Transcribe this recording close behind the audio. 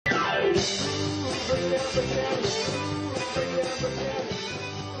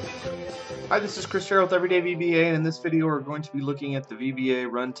Hi, this is Chris Farrell with Everyday VBA, and in this video we're going to be looking at the VBA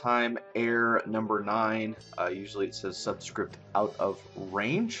Runtime Error number 9. Usually it says Subscript out of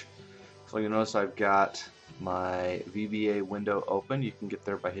range. So you'll notice I've got my VBA window open. You can get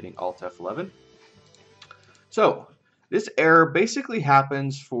there by hitting Alt F11. So this error basically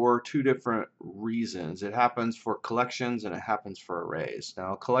happens for two different reasons. It happens for collections and it happens for arrays.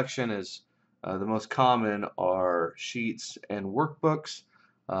 Now, a collection is the most common are sheets and workbooks.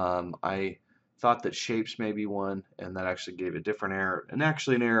 I thought that shapes may be one, and that actually gave a different error, and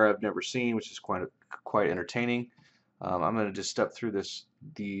actually an error I've never seen, which is quite entertaining. I'm going to just step through this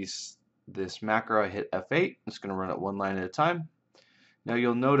macro. I hit F8. It's going to run it one line at a time. Now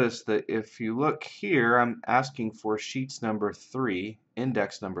you'll notice that if you look here, I'm asking for sheets number 3,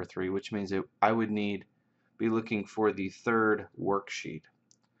 index number 3, which means that I would be looking for the third worksheet.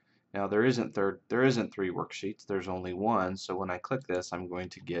 Now there isn't 3 worksheets, there's only one, so when I click this I'm going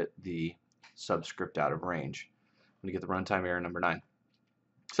to get the subscript out of range. I'm going to get the runtime error number 9.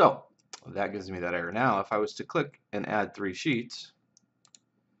 So that gives me that error. Now if I was to click and add 3 sheets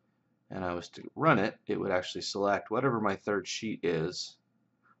and I was to run it, it would actually select whatever my third sheet is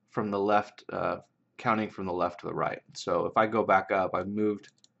from the left, counting from the left to the right. So if I go back up,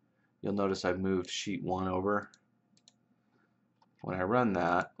 you'll notice I've moved sheet 1 over. When I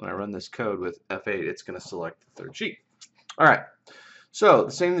run this code with F8, it's going to select the third sheet. Alright, so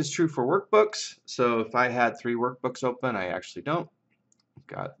the same is true for workbooks. So if I had 3 workbooks open, I actually don't. I've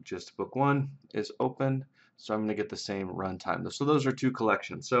got just book 1 is open, so I'm going to get the same runtime. So those are 2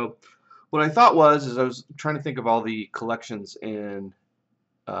 collections. So what I thought is I was trying to think of all the collections in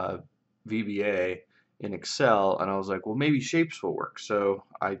VBA in Excel, and I was like, well, maybe shapes will work. So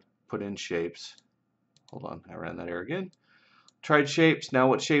I put in shapes. Hold on, I ran that error again. Tried shapes. Now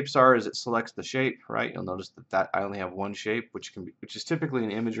what shapes are is it selects the shape, right? You'll notice that I only have one shape, which is typically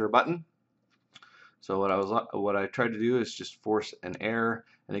an image or a button. So what I tried to do is just force an error,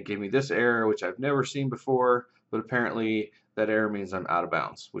 and it gave me this error, which I've never seen before, but apparently that error means I'm out of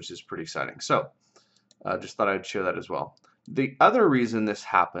bounds, which is pretty exciting. So just thought I'd share that as well. The other reason this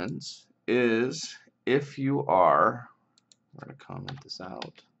happens is if you are, I'm going to comment this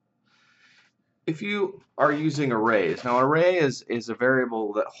out. If you are using arrays, now array is a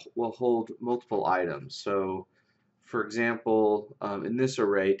variable that will hold multiple items. So for example, in this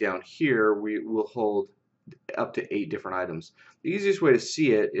array down here, we will hold up to 8 different items. The easiest way to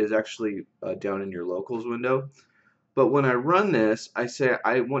see it is actually down in your locals window. But when I run this, I say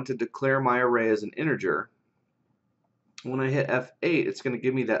I want to declare my array as an integer. When I hit F8, it's going to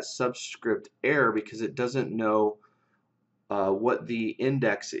give me that subscript error because it doesn't know what the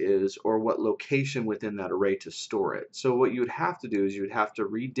index is or what location within that array to store it. So what you would have to do is you would have to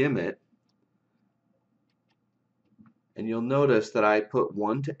redim it, and you'll notice that I put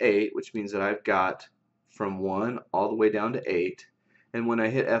 1 to 8, which means that I've got from 1 all the way down to 8, and when I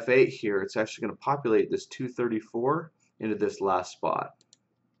hit F8 here, it's actually going to populate this 234 into this last spot,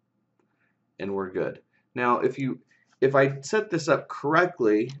 and we're good. Now if I set this up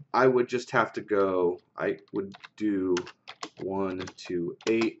correctly, I would just have to go, I would do 1 to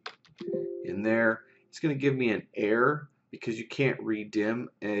 8 in there. It's going to give me an error because you can't redim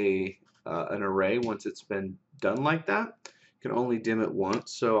an array once it's been done like that. You can only dim it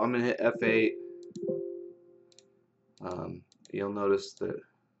once. So I'm going to hit F8. You'll notice that,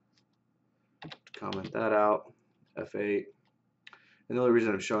 comment that out, F8. And the only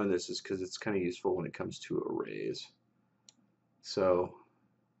reason I'm showing this is because it's kind of useful when it comes to arrays. So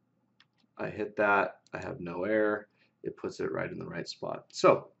I hit that, I have no error, it puts it right in the right spot.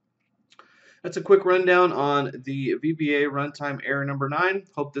 So that's a quick rundown on the VBA runtime error number 9.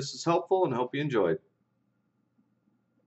 Hope this is helpful and hope you enjoyed.